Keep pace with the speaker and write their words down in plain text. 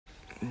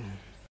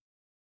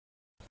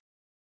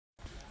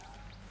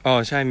อ๋อ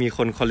ใช่มีค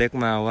นคอลเลก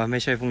มาว่าไม่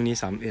ใช่พรุ่งนี้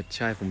31ใ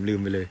ช่ผมลืม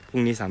ไปเลยพรุ่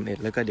งนี้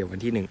31แล้วก็เดี๋ยววัน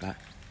ที่1ละ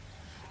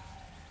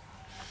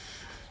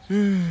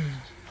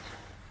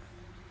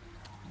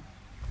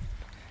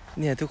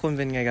เนี่ยทุกคนเ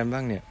ป็นไงกันบ้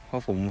างเนี่ยเพรา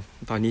ะผม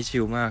ตอนนี้ชิ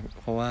ลมาก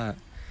เพราะว่า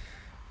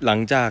หลัง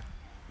จาก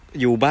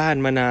อยู่บ้าน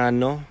มานาน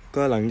เนาะ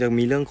ก็หลังจาก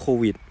มีเรื่องโค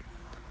วิด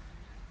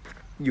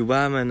อยู่บ้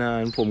านมานา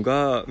นผมก็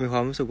มีควา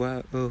มรู้สึกว่า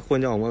ควร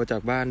จะออกมาจา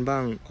กบ้านบ้า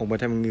งออกมา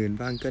ทำงาน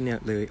บ้างก็เนี่ย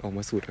เลยออกม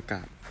าสูดอาก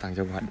าศต่าง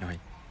จังหวัดหน่อย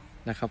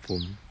นะครับผ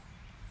ม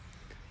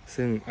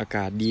ซึ่งอาก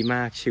าศดีม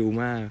ากชิล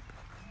มาก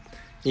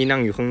นี่นั่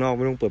งอยู่ข้างนอกไ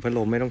ม่ต้องเปิดพัดล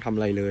มไม่ต้องทำอ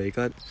ะไรเลย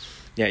ก็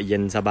เนี่ยเย็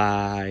นสบ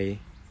าย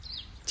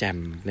แจ่ม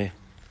เลย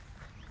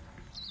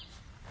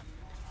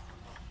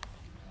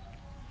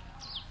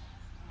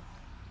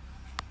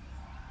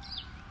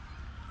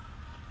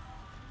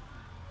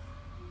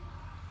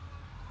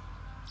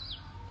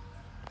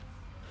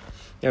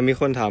ยังมี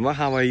คนถามว่า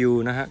how are you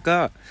นะฮะก็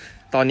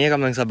ตอนนี้ก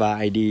ำลังสบา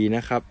ยดีน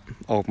ะครับ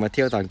ออกมาเ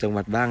ที่ยวต่างจังห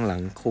วัดบ้างหลั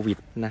งโควิด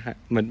นะฮะ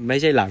มันไม่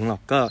ใช่หลังหรอ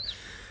กก็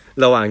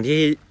ระหว่างที่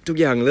ทุก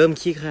อย่างเริ่ม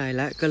คลี่คลายแ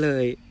ล้วก็เล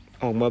ย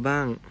ออกมาบ้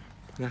าง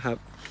นะครับ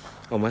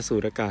ออกมาสู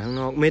ดอากาศข้าง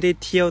นอกไม่ได้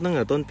เที่ยวตั้งแ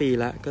ต่ต้นปี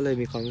แล้วก็เลย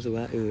มีความรู้สึก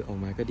ว่าออก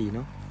มาก็ดีเน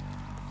าะ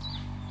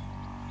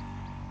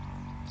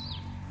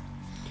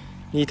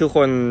นี่ทุกค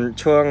น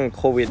ช่วง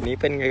โควิดนี้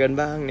เป็นไงกัน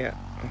บ้างเนี่ย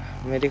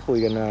ไม่ได้คุย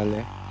กันนานเล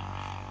ย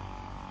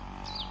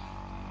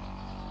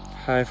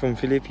Hi from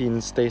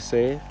Philippines. Stay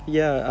safe.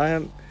 Yeah,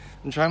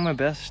 I'm trying my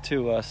best to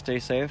stay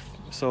safe.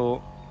 So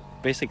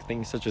basic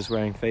things such as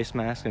wearing face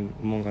masks and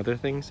among other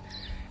things.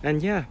 And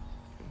yeah,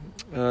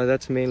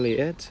 that's mainly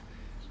it.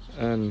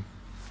 And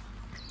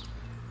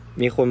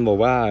มีคนบอก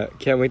ว่า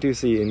can't wait to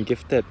see in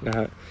Gifted นะฮ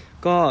ะ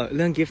ก็เ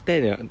รื่อง Gifted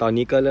เนี่ยตอน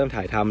นี้ก็เริ่ม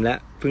ถ่ายทำแล้ว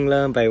เพิ่งเ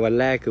ริ่มไปวัน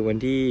แรกคือวัน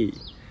ที่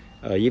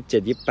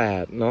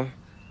27-28เนาะ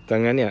ดั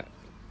งนั้นเนี่ย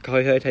ค่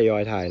อยๆทยอ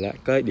ยถ่ายแล้ว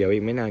ก็เดี๋ยวอี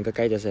กไม่นานก็ใก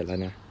ล้จะเสร็จแล้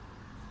วนะ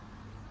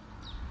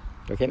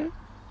Okay now?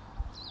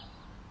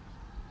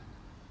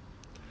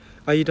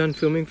 Are you done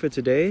filming for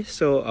today?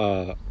 So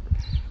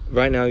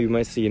right now you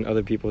might see in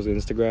other people's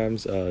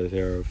Instagrams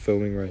they're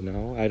filming right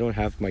now. I don't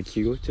have my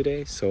cue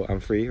today, so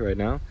I'm free right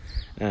now.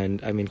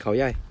 And I'm in Khao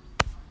Yai.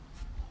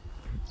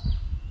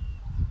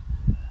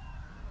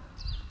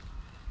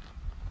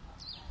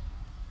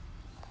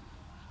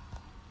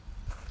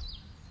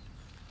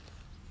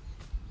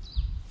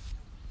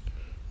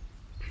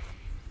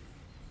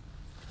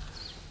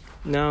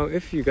 Now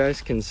if you guys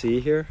can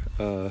see here,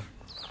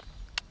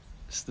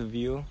 it's the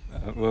view.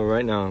 Well,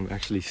 right now I'm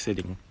actually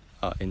sitting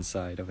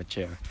inside of a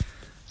chair,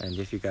 and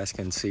if you guys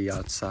can see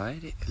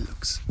outside, it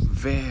looks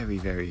very,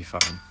 very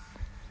fun.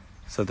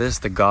 So this is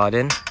the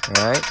garden,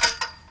 right?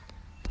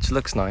 Which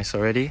looks nice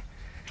already.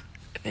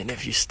 And then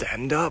if you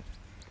stand up,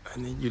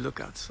 and then you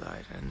look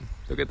outside and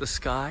look at the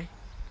sky,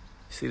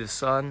 see the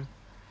sun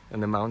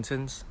and the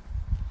mountains.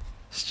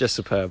 It's just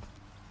superb.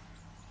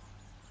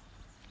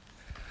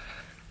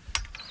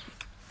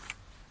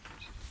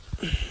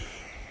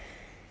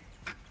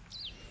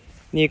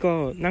นี่ก็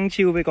นั่ง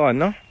ชิลไปก่อน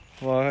เนาะเพ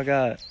ราะว่าก็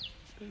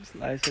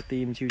ไลฟ์สตรี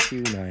มชิ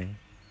ลๆหน่อย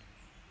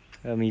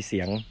แล้วมีเสี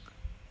ยง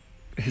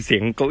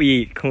เก้าอี้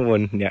ข้างบ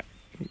นเนี่ย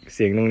เ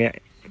สียงตรงเนี้ย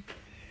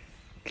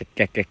แ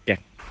กะ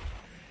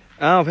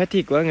อ้าวแพท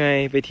ริกว่าไง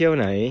ไปเที่ยว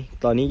ไหน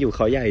ตอนนี้อยู่เข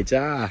าใหญ่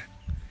จ้า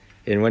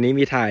เห็นวันนี้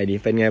มีถ่ายดิ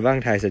เป็นไงบ้าง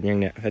ถ่ายเสร็จยัง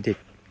เนี่ยแพทริก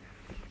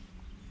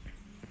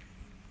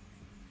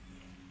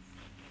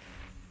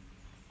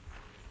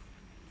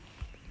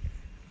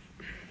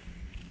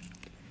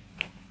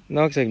น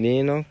อกจากนี้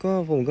เนาะก็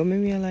ผมก็ไม่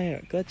มีอะไร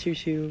ก็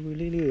ชิล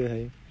ๆเรื่อย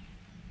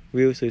ๆ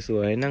วิวส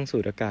วยๆนั่งสู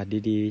ดอากาศ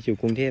ดีๆอยู่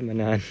กรุงเทพมา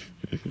นาน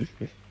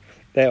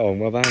ได้ออก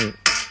มาบ้าง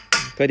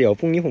ก็เดี๋ยว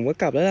พรุ่งนี้ผมก็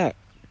กลับแล้วล่ะ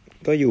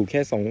ก็อยู่แค่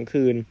2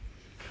 คืน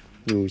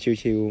อยู่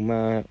ชิลๆม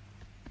า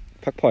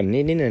พักผ่อน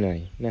นิดๆหน่อย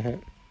ๆนะฮะ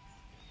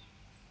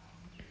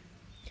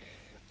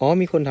อ๋อ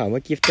มีคนถามว่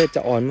า Gifted จ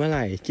ะออนเมื่อไห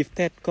ร่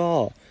Gifted ก็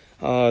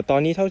ตอน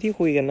นี้เท่าที่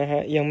คุยกันนะฮ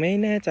ะยังไม่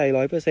แน่ใจ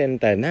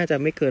 100% แต่น่าจะ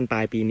ไม่เกินปล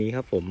ายปีนี้ค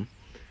รับผม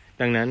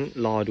ดังนั้น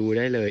รอดูไ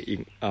ด้เลยอี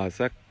ก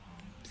สัก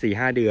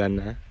 4-5 เดือน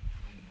นะ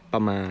ปร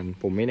ะมาณ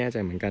ผมไม่แน่ใจ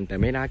เหมือนกันแต่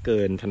ไม่น่าเกิ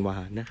นธันวา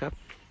นะครับ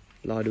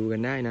รอดูกั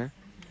นได้นะ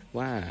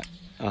ว่า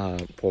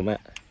ผม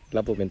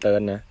รับบทเป็นเติร์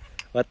ดนะ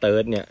ว่าเติ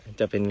ร์ดเนี่ย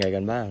จะเป็นไงกั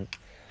นบ้าง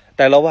แ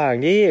ต่ระหว่าง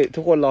ที่ทุ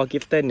กคนรอกิ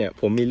ฟเต้นเนี่ย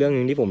ผมมีเรื่อง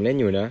นึงที่ผมเล่น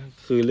อยู่นะ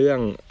คือเรื่อง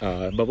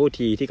Bubble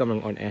Tea ที่กำลัง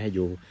ออนแอร์อ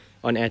ยู่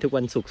ออนแอร์ทุก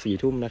วันศุกร์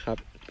 4 ทุ่มนะครับ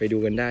ไปดู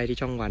กันได้ที่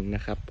ช่องวันน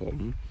ะครับผม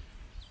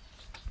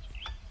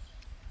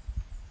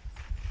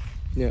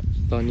เนี่ย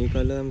ตอนนี้ก็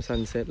เริ่มซั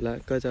นเซ็ตแล้ว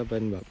ก็จะเป็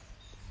นแบบ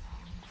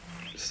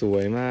สว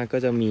ยมากก็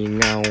จะมี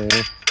เงา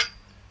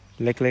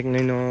เล็ก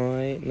ๆน้อ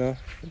ยๆเนาะ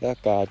อา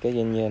กาศก็เ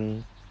ย็น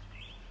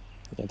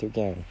ๆอย่างทุกอ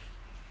ย่าง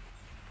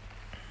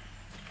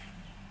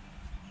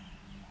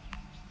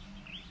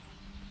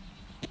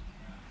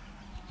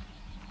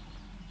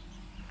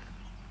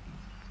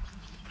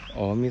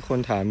อ๋อมีคน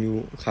ถา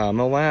ม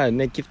มาว่าใ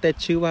นกิฟเต็ด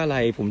ชื่อว่าอะไร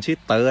ผมชื่อ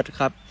เติร์ด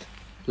ครับ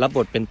รับบ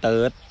ทเป็นเติ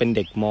ร์ดเป็นเ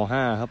ด็กม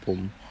.5 ครับผ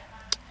ม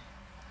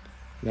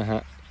นะฮ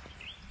ะ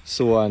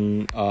ส่วน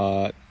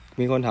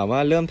มีคนถามว่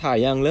าเริ่มถ่าย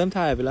ยังเริ่ม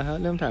ถ่ายไปแล้วฮะ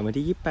เริ่มถ่ายมา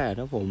ที่28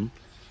ครับผม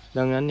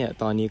ดังนั้นเนี่ย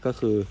ตอนนี้ก็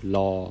คือร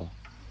อ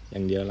อย่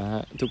างเดียวแล้วฮ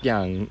ะทุกอย่า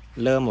ง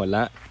เริ่มหมดล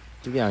ะ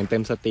ทุกอย่างเต็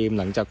มสตรีม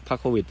หลังจากพัก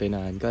โควิดไปน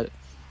านก็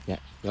เนี่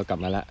ยเรากลับ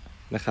มาแล้ว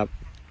นะครับ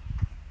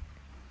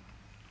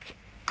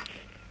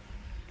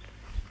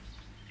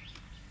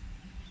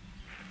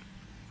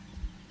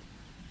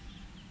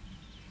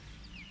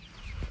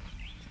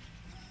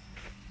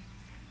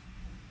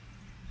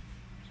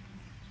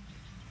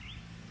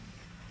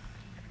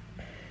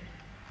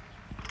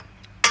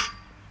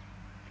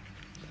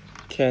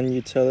Can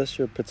you tell us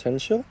your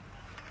potential?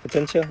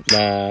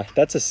 Nah,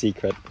 that's a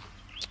secret.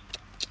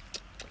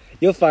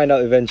 You'll find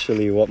out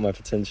eventually what my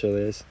potential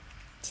is.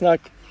 It's not,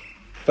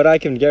 but I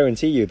can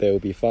guarantee you they will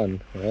be fun,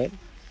 right?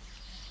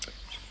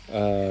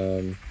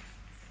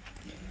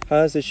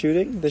 How's the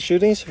shooting? The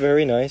shooting's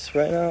very nice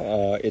right now.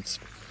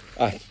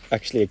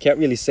 Actually I can't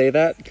really say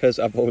that because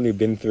I've only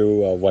been through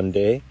one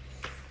day.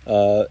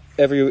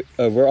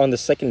 We're on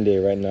the second day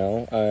right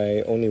now.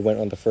 I only went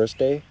on the first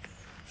day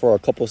for a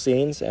couple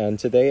scenes, and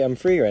today I'm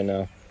free right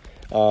now.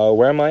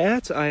 Where am I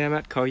at? I am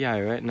at Khao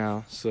Yai right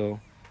now, so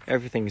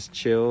everything's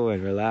chill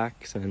and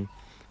relaxed, and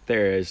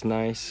there is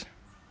nice.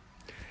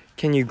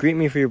 Can you greet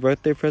me for your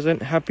birthday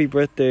present? Happy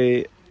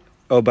birthday,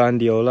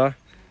 Obandiola.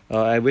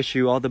 I wish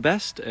you all the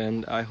best,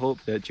 and I hope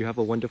that you have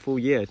a wonderful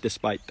year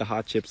despite the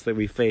hardships that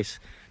we face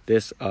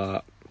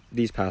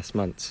these past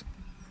months.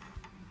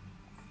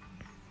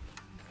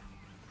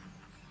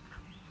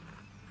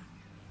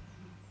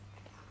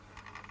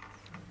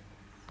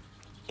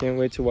 Can't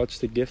wait to watch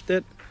The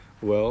Gifted.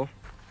 Well,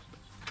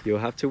 you'll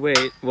have to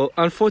wait. Well,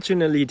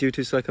 unfortunately, due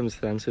to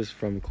circumstances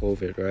from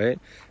COVID, right?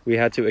 We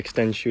had to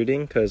extend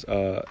shooting because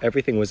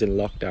everything was in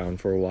lockdown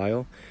for a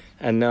while.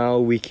 And now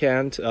we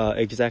can't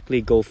exactly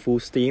go full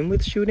steam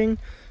with shooting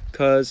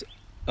because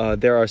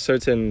there are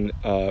certain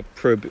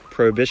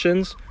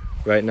prohibitions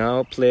right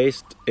now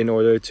placed in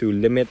order to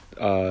limit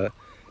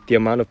the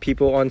amount of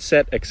people on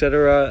set,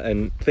 etc.,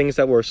 and things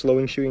that were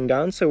slowing shooting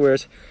down. So we're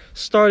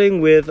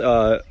starting with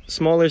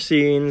smaller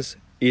scenes,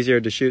 easier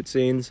to shoot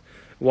scenes,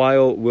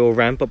 while we'll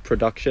ramp up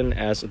production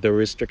as the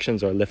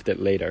restrictions are lifted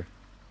later.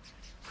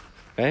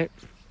 Right?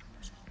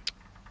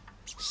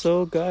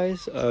 So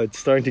guys, it's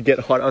starting to get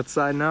hot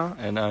outside now,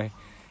 and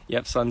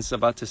sun's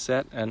about to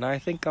set, and I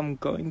think I'm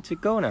going to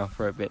go now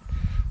for a bit.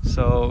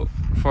 So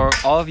for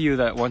all of you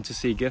that want to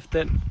see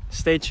Gifted,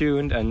 stay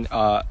tuned, and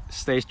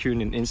stay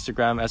tuned in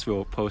Instagram as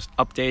we'll post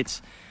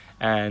updates.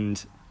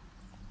 And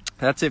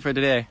that's it for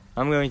today.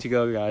 I'm going to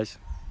go, guys.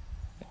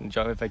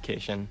 Enjoy my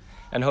vacation,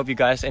 and hope you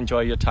guys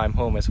enjoy your time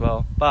home as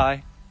well.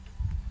 Bye.